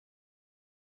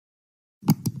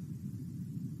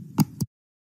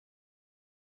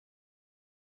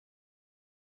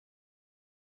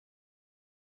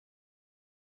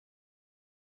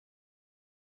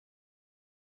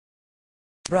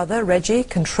Brother Reggie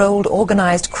controlled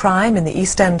organised crime in the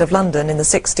East End of London in the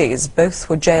 60s. Both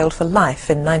were jailed for life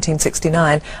in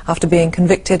 1969 after being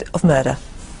convicted of murder.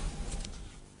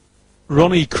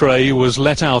 Ronnie Kray was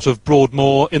let out of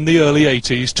Broadmoor in the early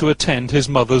 80s to attend his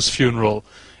mother's funeral.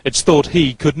 It's thought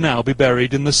he could now be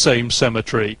buried in the same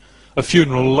cemetery, a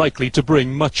funeral likely to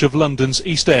bring much of London's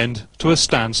East End to a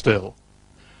standstill.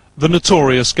 The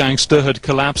notorious gangster had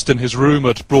collapsed in his room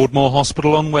at Broadmoor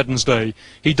Hospital on Wednesday.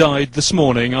 He died this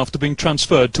morning after being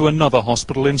transferred to another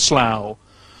hospital in Slough.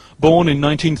 Born in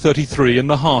 1933 in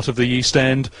the heart of the East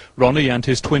End, Ronnie and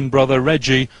his twin brother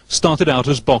Reggie started out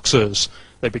as boxers.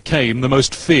 They became the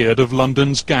most feared of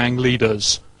London's gang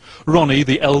leaders. Ronnie,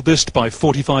 the eldest by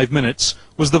 45 minutes,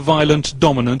 was the violent,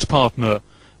 dominant partner.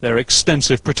 Their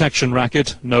extensive protection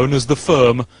racket, known as the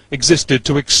Firm, existed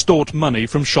to extort money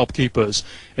from shopkeepers,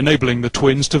 enabling the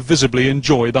twins to visibly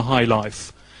enjoy the high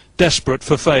life. Desperate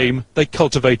for fame, they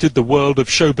cultivated the world of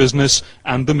show business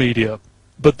and the media.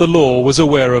 But the law was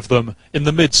aware of them. In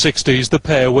the mid-60s, the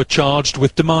pair were charged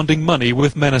with demanding money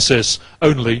with menaces,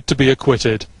 only to be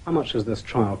acquitted. How much has this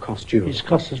trial cost you? It's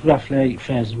cost us roughly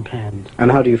 £8,000.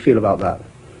 And how do you feel about that?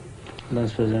 I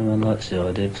suppose everyone likes the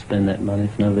idea of spending that money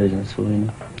for no reason at all, you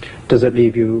know. Does it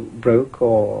leave you broke,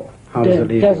 or how does it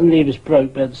leave you? It doesn't leave us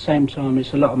broke, but at the same time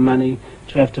it's a lot of money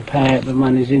to have to pay out, but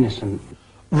money's innocent.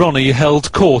 Ronnie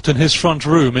held court in his front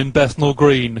room in Bethnal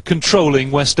Green,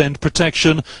 controlling West End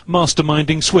protection,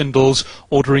 masterminding swindles,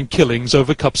 ordering killings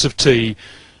over cups of tea.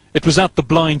 It was at the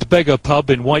Blind Beggar pub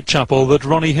in Whitechapel that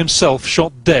Ronnie himself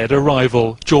shot dead a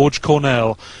rival, George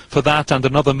Cornell. For that and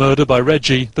another murder by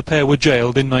Reggie, the pair were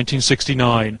jailed in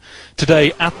 1969.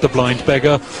 Today, at the Blind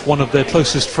Beggar, one of their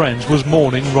closest friends was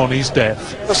mourning Ronnie's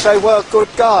death. Because they were good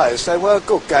guys, they were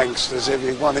good gangsters, if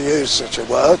you want to use such a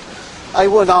word. They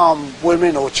wouldn't harm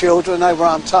women or children, they were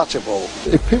untouchable.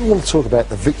 If people want to talk about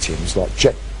the victims, like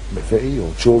Jack McVitie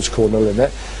or George Cornell and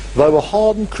that, they were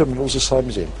hardened criminals the same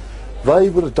as him.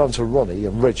 They would have done to Ronnie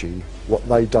and Reggie what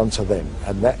they'd done to them,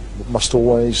 and that must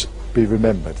always be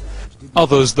remembered.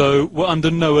 Others, though, were under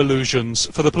no illusions.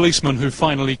 For the policemen who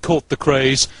finally caught the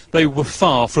Krays, they were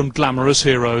far from glamorous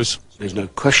heroes. There's no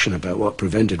question about what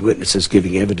prevented witnesses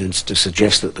giving evidence to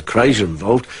suggest that the Krays are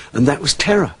involved, and that was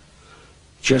terror.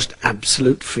 Just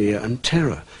absolute fear and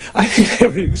terror. I think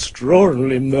they're an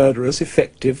extraordinarily murderous,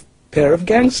 effective pair of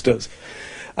gangsters.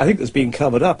 I think that's been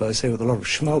covered up, I say, with a lot of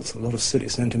schmaltz, a lot of silly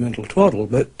sentimental twaddle,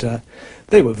 but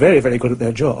they were very, very good at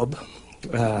their job.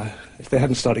 If they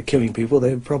hadn't started killing people,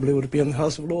 they probably would have been in the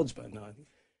House of Lords by now.